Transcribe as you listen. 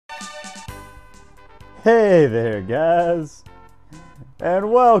Hey there, guys,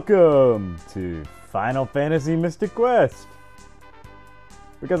 and welcome to Final Fantasy Mystic Quest.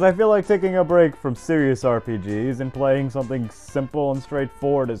 Because I feel like taking a break from serious RPGs and playing something simple and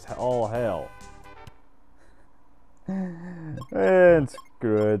straightforward as all hell. And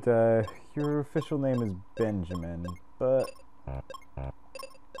screw it, your official name is Benjamin, but...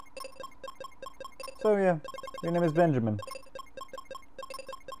 So yeah, your name is Benjamin.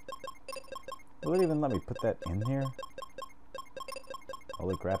 Will it even let me put that in here?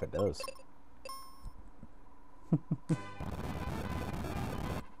 Holy crap, it does.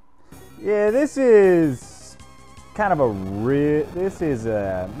 Yeah, this is kind of a this is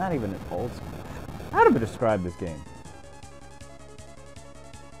not even an old school. How do I describe this game?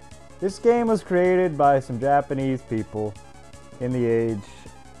 This game was created by some Japanese people in the age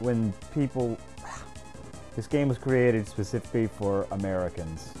when people... This game was created specifically for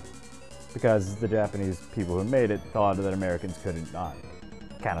Americans. Because the Japanese people who made it thought that Americans couldn't not.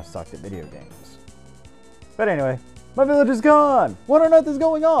 Kind of sucked at video games. But anyway, my village is gone! What on earth is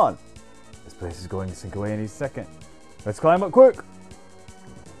going on? This place is going to sink away any second. Let's climb up quick!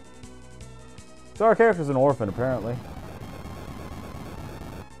 So our character's an orphan, apparently.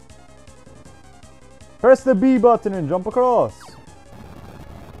 Press the B button and jump across.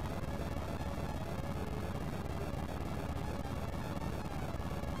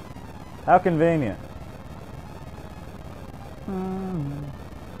 How convenient.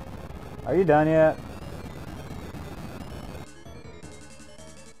 Are you done yet?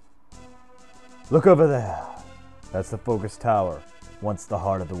 Look over there. That's the Focus Tower, once the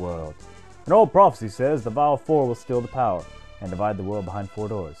heart of the world. An old prophecy says the Vile Four will steal the power and divide the world behind four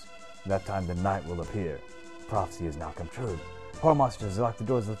doors. That time the night will appear. Prophecy has now come true. Horror monsters lock the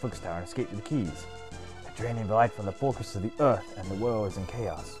doors of the Focus Tower and escape with the keys. They're draining the light from the focus of the earth, and the world is in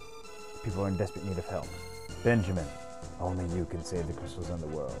chaos. People are in desperate need of help. Benjamin, only you can save the crystals and the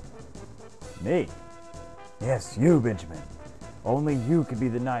world. Me? Yes, you, Benjamin. Only you can be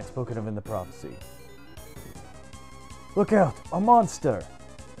the knight spoken of in the prophecy. Look out, a monster!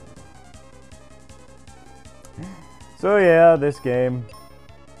 So yeah, this game.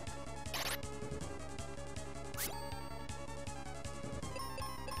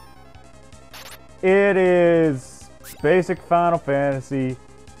 It is basic Final Fantasy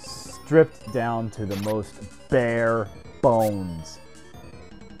stripped down to the most bare bones.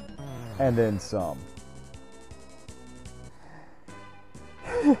 And then some.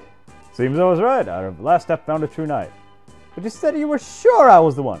 Seems I was right. Out of last step found a true knight. But you said you were sure I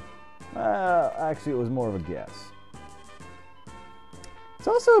was the one. Actually, it was more of a guess. It's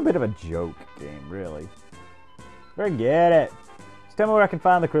also a bit of a joke game, really. Forget it. Just tell me where I can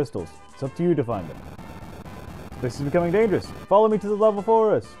find the crystals. It's up to you to find them. This is becoming dangerous. Follow me to the level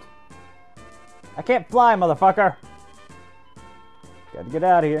forest. I can't fly, motherfucker! Got to get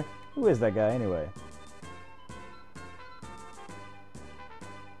out of here. Who is that guy, anyway?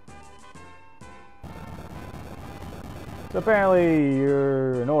 So apparently,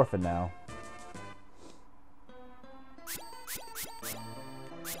 you're an orphan now.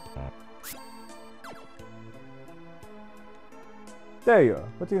 There you are.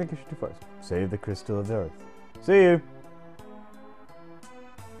 What do you think I should do first? Save the Crystal of the Earth. See you!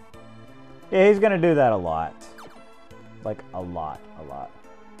 Yeah, he's gonna do that a lot. Like, a lot.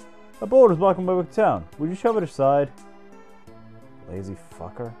 A board is blocking my way to town. Would you shove it aside? Lazy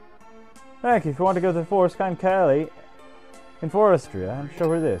fucker. Thank you. If you want to go to the forest, find Kylie in Forestria and show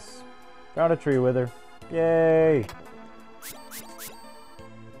her this. Found a tree with her. Yay!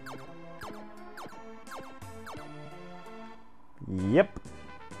 Yep.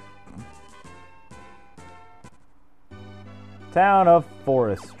 Town of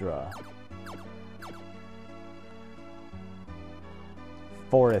Forestria.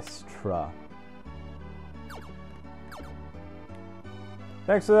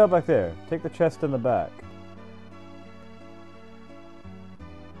 Next to that back there. Take the chest in the back.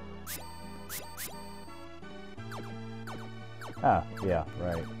 Ah, yeah,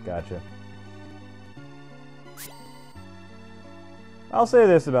 right. Gotcha. I'll say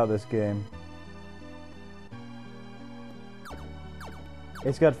this about this game.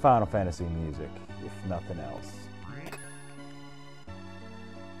 It's got Final Fantasy music, if nothing else.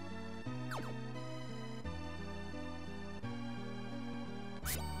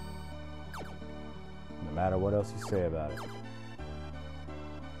 No matter what else you say about it,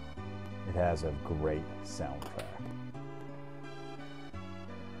 it has a great soundtrack.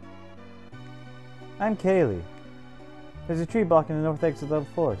 I'm Kaylee. There's a tree blocking the north exit of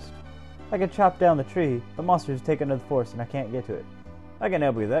the forest. I could chop down the tree, but monsters have taken to the forest and I can't get to it. I can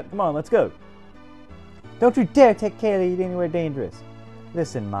help you with that. Come on, let's go. Don't you dare take Kaylee anywhere dangerous.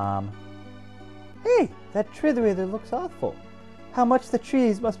 Listen, Mom. Hey, that tree wither looks awful. How much the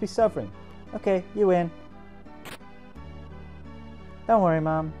trees must be suffering. Okay, you win. Don't worry,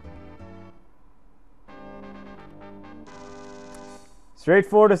 Mom.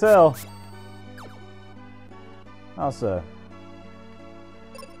 Straightforward as hell. Also,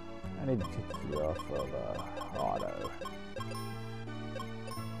 I need to take you off of auto.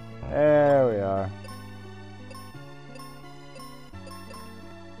 There we are.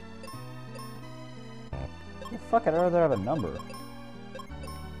 Fuck, I'd rather have a number.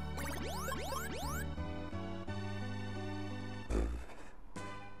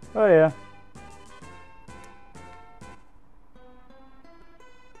 Oh yeah.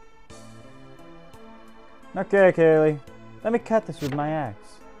 Okay, Kaylee. Let me cut this with my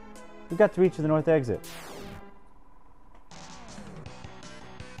axe. We've got to reach the north exit.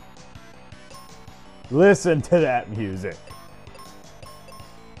 Listen to that music.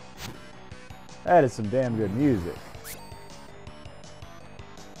 That is some damn good music.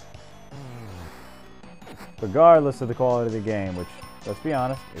 Regardless of the quality of the game, which, let's be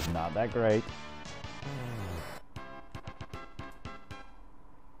honest, is not that great.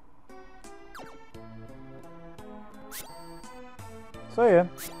 So yeah.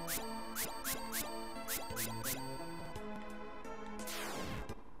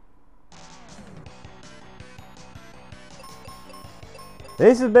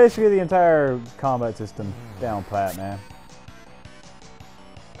 This is basically the entire combat system down pat, man.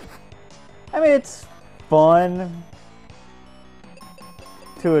 I mean, it's fun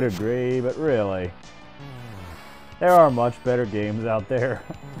to a degree, but really, there are much better games out there.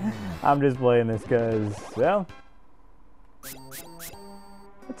 I'm just playing this because, well,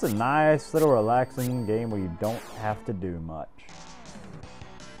 it's a nice little relaxing game where you don't have to do much.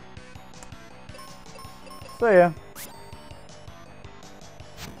 So yeah.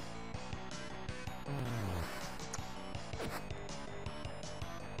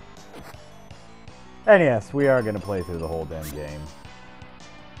 And yes, we are going to play through the whole damn game.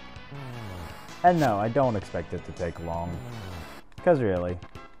 And no, I don't expect it to take long. Because really,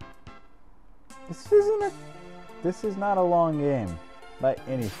 this is not a long game by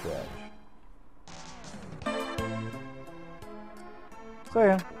any stretch. So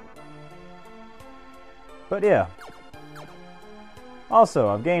yeah. But yeah. Also,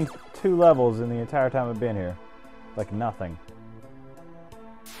 I've gained 2 levels in the entire time I've been here. Like nothing.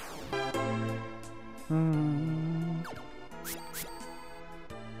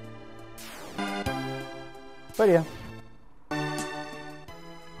 But yeah.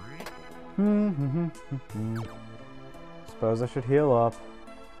 Suppose I should heal up.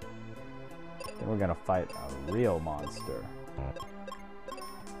 Then we're gonna fight a real monster.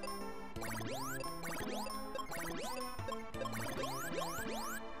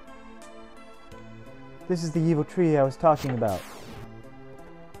 This is the evil tree I was talking about.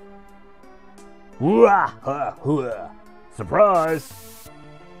 Surprise!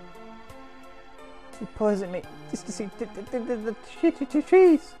 You poisoned me just to see the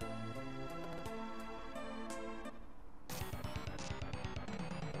trees.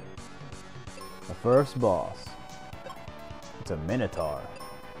 The first boss. It's a Minotaur.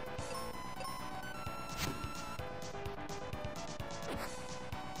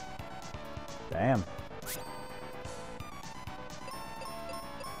 Damn.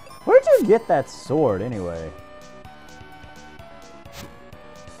 Where'd you get that sword anyway?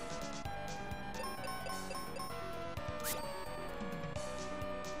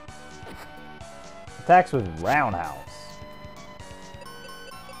 Attacks with roundhouse.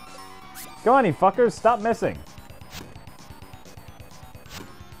 Come on, you fuckers, stop missing.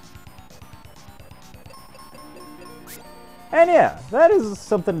 And yeah, that is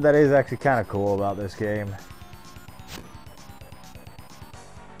something that is actually kind of cool about this game.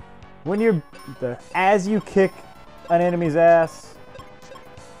 When as you kick an enemy's ass,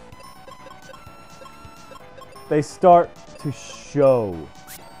 they start to show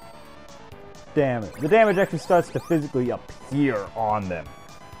damage. The damage actually starts to physically appear on them.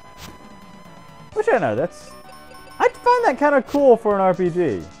 Which I know, I find that kind of cool for an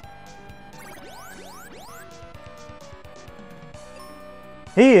RPG.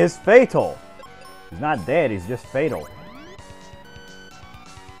 He is fatal. He's not dead, he's just fatal.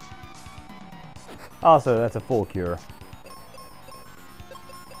 Also, that's a full cure.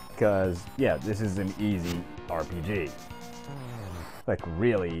 Because, yeah, this is an easy RPG. Like,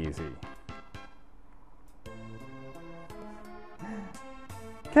 really easy.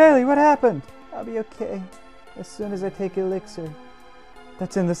 Kaylee, what happened? I'll be okay. As soon as I take Elixir.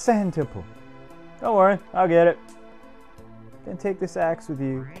 That's in the Sand Temple. Don't worry, I'll get it. Then take this axe with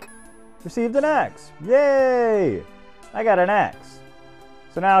you. Received an axe. Yay! I got an axe.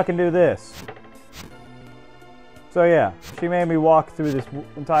 So now I can do this. So yeah, she made me walk through this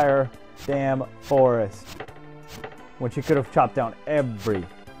entire damn forest when she could have chopped down every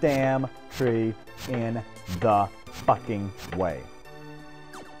damn tree in the fucking way.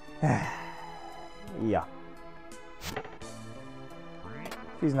 Yeah.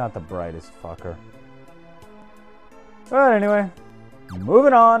 She's not the brightest fucker. But anyway,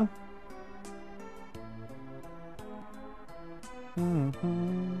 moving on.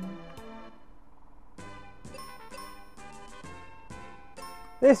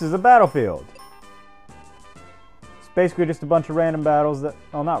 This is a battlefield. It's basically just a bunch of random battles that,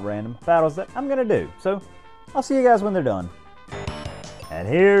 well, not random, battles that I'm gonna do. So, I'll see you guys when they're done. And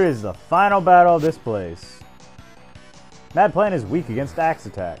here is the final battle of this place. Mad Plant is weak against axe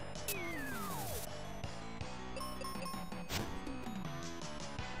attack.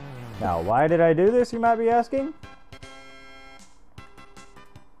 Now, why did I do this, you might be asking?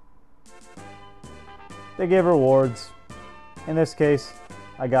 They give rewards. In this case,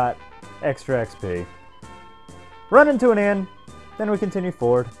 I got extra XP. Run into an inn, then we continue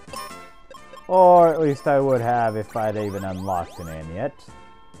forward. Or at least I would have if I'd even unlocked an inn yet.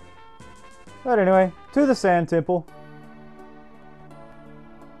 But anyway, to the Sand Temple.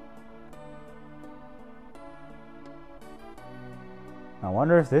 I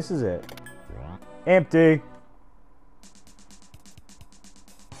wonder if this is it. Empty.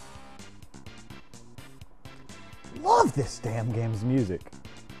 Love this damn game's music.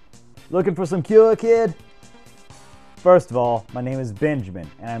 Looking for some cure, kid? First of all, my name is Benjamin,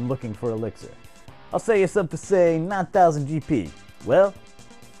 and I'm looking for elixir. I'll sell you some for, say, 9,000 GP. Well?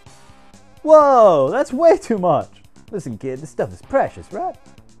 Whoa, that's way too much. Listen, kid, this stuff is precious, right?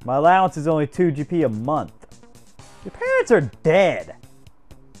 My allowance is only 2 GP a month. Your parents are dead.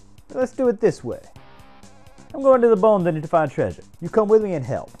 Let's do it this way. I'm going to the bone dungeon to find treasure. You come with me and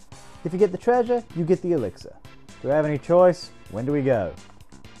help. If you get the treasure, you get the elixir. Do I have any choice? When do we go?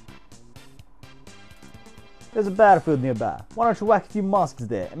 There's a battlefield nearby. Why don't you whack a few monsters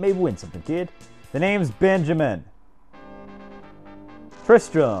there and maybe win something, kid? The name's Benjamin.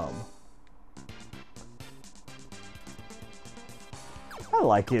 Tristram. I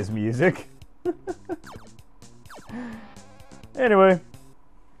like his music. Anyway.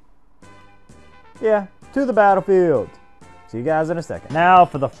 Yeah, to the battlefield. See you guys in a second. Now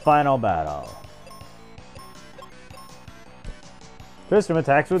for the final battle. Tristram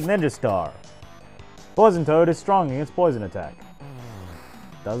attacks with Ninja Star. Poison Toad is strong against poison attack.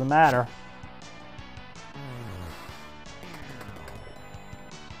 Doesn't matter.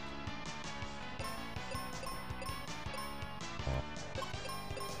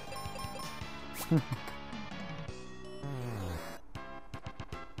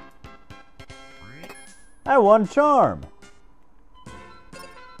 I won Charm.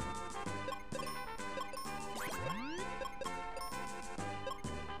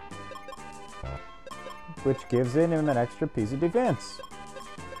 Which gives him an extra piece of defense.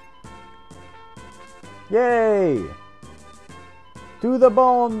 Yay! To the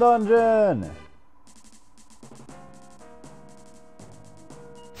bone dungeon!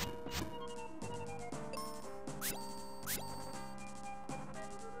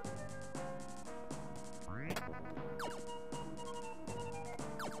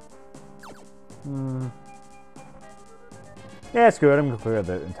 Yeah, it's good. I'm gonna clear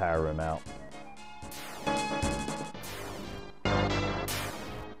the entire room out.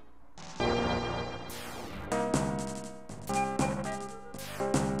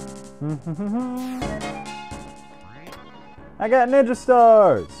 I got Ninja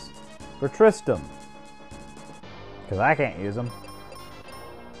Stars for Tristram. Because I can't use them.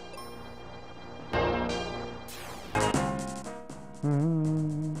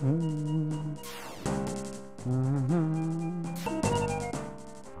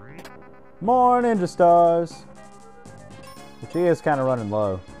 More Ninja Stars. But she is kind of running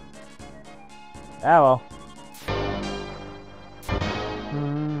low. Ah well.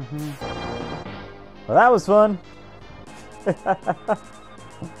 Well, that was fun.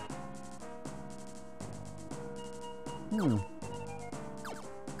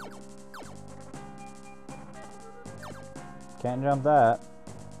 Can't jump that.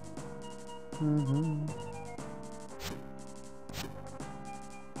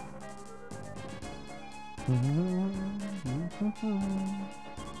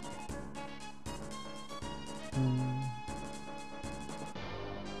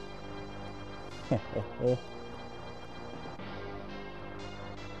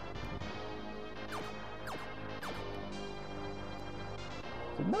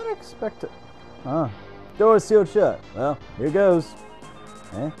 Did not expect it. Door is sealed shut. Well, here goes.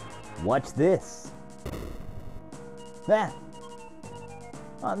 Watch this.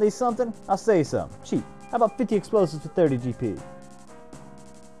 Want these something? I'll say you some. Cheap. How about 50 explosives for 30 GP?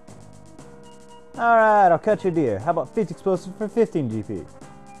 Alright, I'll cut you a deal. How about 50 explosives for 15 GP?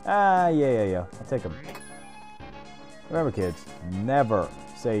 Yeah. I'll take them. Remember, kids, never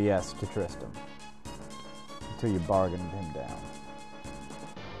say yes to Tristan until you bargained him down.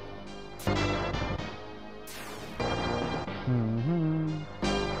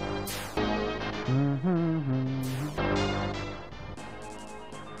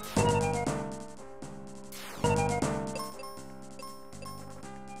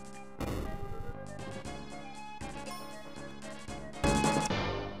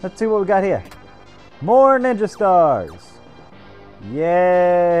 Let's see what we got here. More Ninja Stars.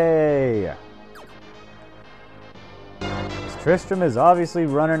 Yay! Tristram is obviously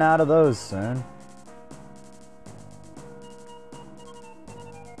running out of those soon.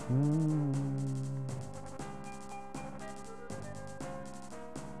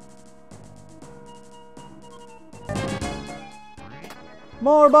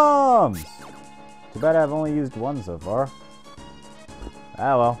 More bombs! Too bad I've only used one so far.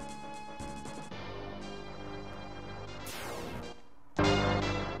 Ah well.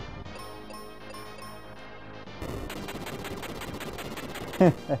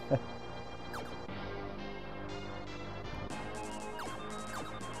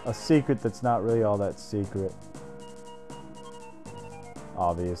 A secret that's not really all that secret.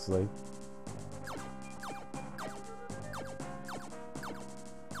 Obviously.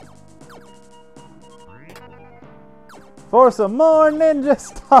 For some more Ninja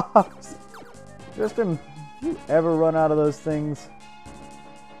Stars! Tristan, do you ever run out of those things?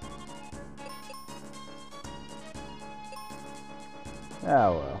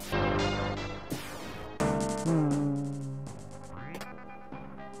 Ah well.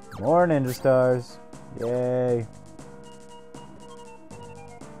 More Ninja Stars. Yay.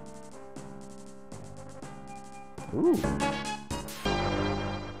 Ooh.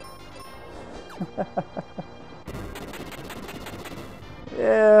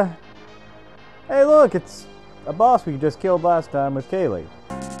 Yeah. Hey look, it's a boss we just killed last time with Kaylee.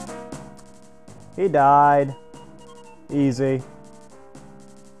 He died. Easy.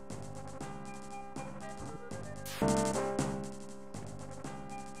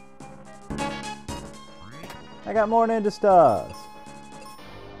 I got more Ninja Stars.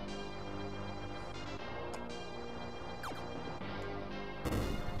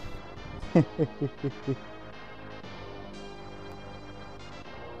 I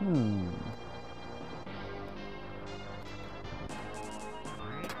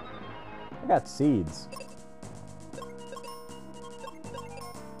got seeds.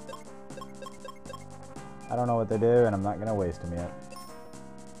 I don't know what they do, and I'm not gonna waste them yet.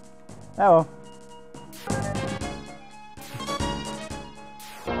 Oh well.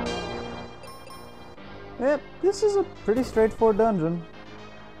 Yep, this is a pretty straightforward dungeon.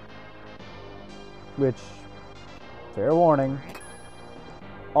 Which, fair warning,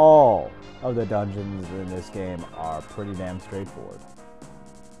 all of the dungeons in this game are pretty damn straightforward.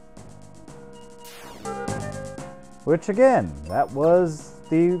 Which again, that was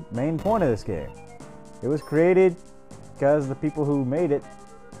the main point of this game. It was created because the people who made it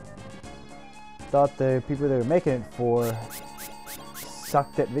thought the people they were making it for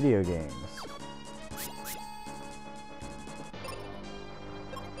sucked at video games.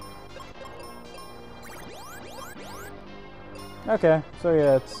 Okay, so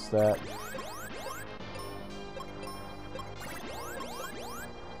yeah, it's that.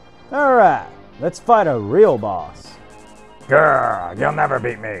 Alright, let's fight a real boss. Grr, you'll never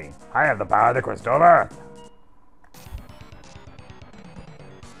beat me. I have the power of the crystal of earth.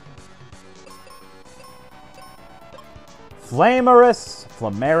 Flamerus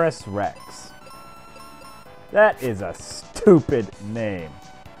Rex. That is a stupid name.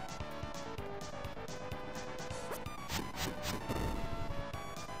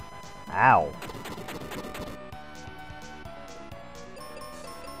 Ow.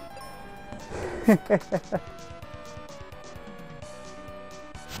 It's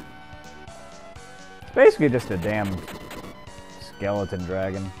basically just a damn skeleton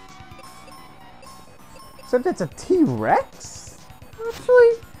dragon. Except it's a T-Rex?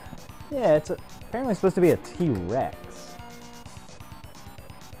 Actually? Yeah, it's apparently supposed to be a T-Rex.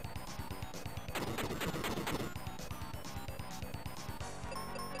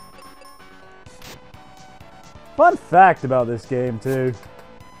 Fun fact about this game, too.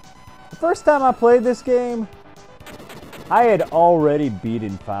 The first time I played this game, I had already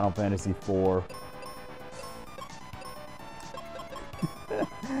beaten Final Fantasy IV.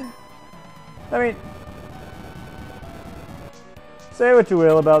 I mean, say what you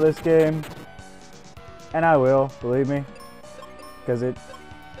will about this game, and I will, believe me, because it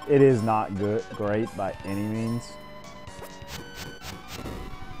is not great by any means.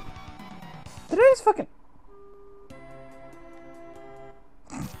 Did I just fucking...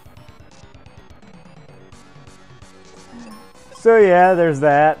 So yeah, there's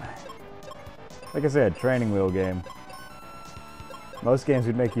that. Like I said, training wheel game. Most games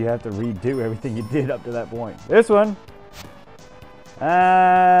would make you have to redo everything you did up to that point. This one,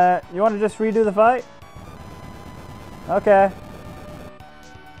 you want to just redo the fight? Okay.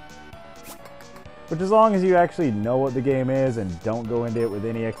 Which, as long as you actually know what the game is and don't go into it with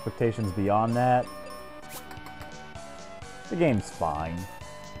any expectations beyond that, the game's fine.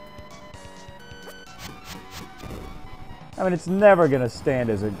 I mean, it's never gonna stand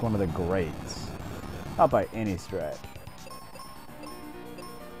as one of the greats. Not by any stretch.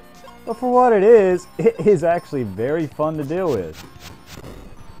 But for what it is actually very fun to deal with.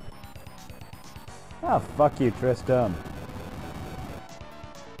 Oh, fuck you, Tristram.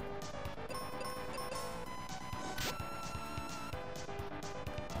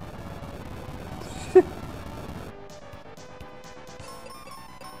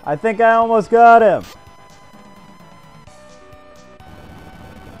 I think I almost got him.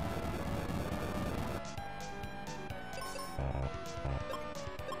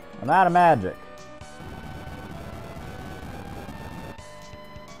 I'm out of magic.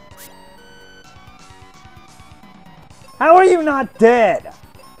 How are you not dead?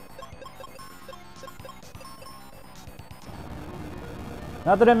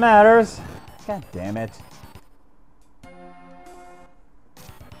 Not that it matters. God damn it.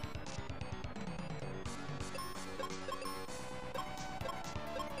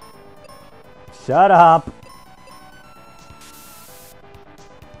 Shut up.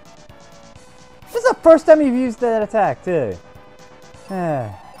 This is the first time you've used that attack, too.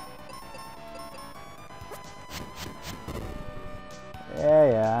 Yeah,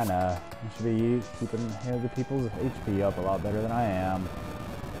 I know. I should be keeping the people's HP up a lot better than I am.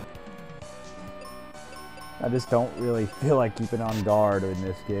 I just don't really feel like keeping on guard in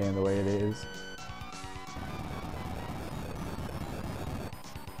this game the way it is.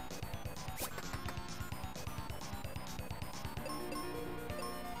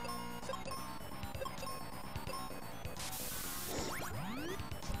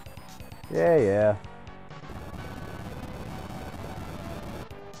 Yeah.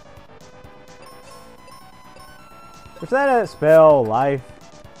 If that spell, life,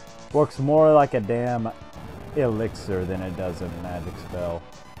 works more like a damn elixir than it does a magic spell.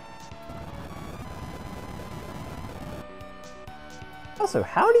 Also,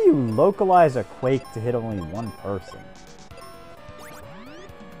 how do you localize a quake to hit only one person?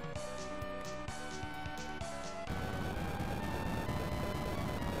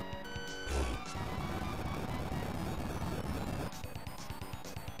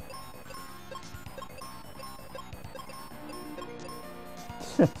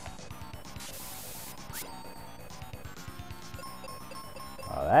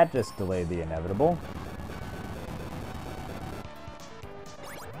 Oh, that just delayed the inevitable.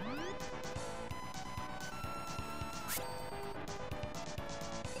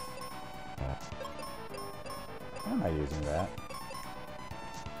 Why am I using that?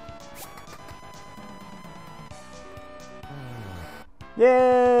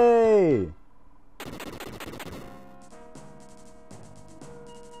 Yay!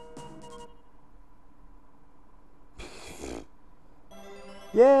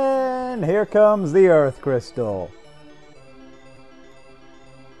 Yeah, and here comes the Earth Crystal.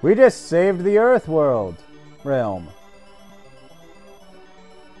 We just saved the Earth world realm.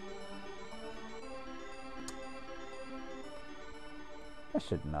 I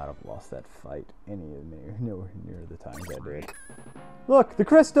should not have lost that fight nowhere near the times I did. Look, the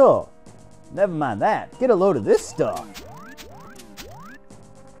crystal! Never mind that. Get a load of this stuff.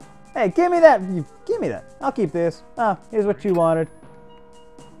 Hey, give me that. Give me that. I'll keep this. Ah, here's what you wanted.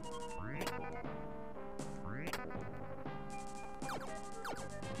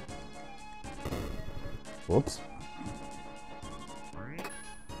 Whoops.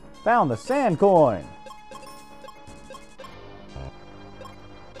 Found the sand coin.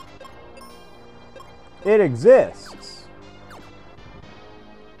 It exists.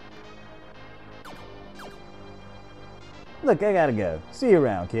 Look, I gotta go. See you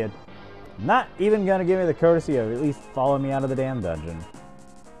around, kid. Not even gonna give me the courtesy of at least following me out of the damn dungeon.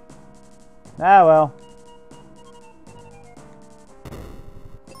 Ah, well.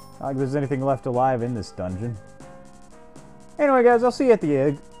 Not like there's anything left alive in this dungeon. Anyway, guys, I'll see you at the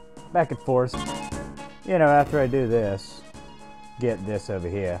egg. Back at Forest. You know, after I do this. Get this over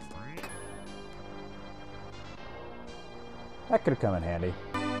here. That could have come in handy.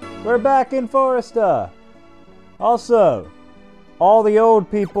 We're back in Foresta! Also, all the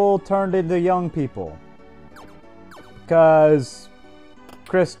old people turned into young people. Because...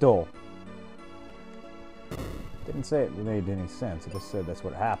 Crystal. Didn't say it made any sense, it just said that's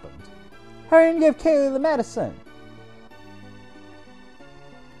what happened. Hurry and give Kaylee the medicine!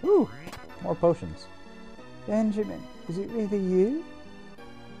 Ooh, more potions. Benjamin, is it really you?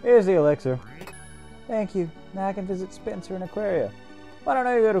 Here's the elixir. Thank you. Now I can visit Spencer and Aquaria. Why don't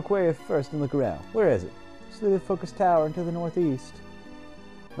I go to Aquaria first and look around? Where is it? It's through the Focus Tower and to the northeast.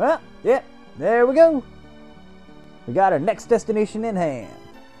 Well, yeah, there we go. We got our next destination in hand.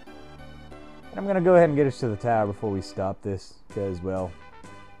 And I'm gonna go ahead and get us to the tower before we stop this, because, well,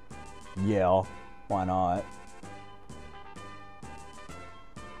 yeah, why not?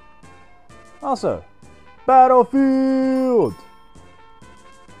 Also, Battlefield!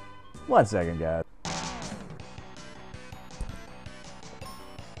 1 second, guys.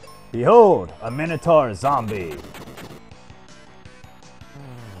 Behold, a Minotaur zombie.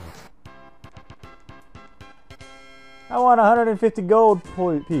 I want 150 gold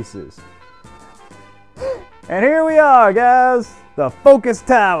pieces. And here we are, guys. The Focus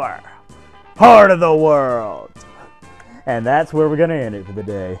Tower. Heart of the world. And that's where we're going to end it for the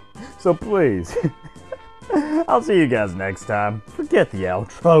day. So please, I'll see you guys next time. Forget the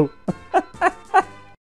outro.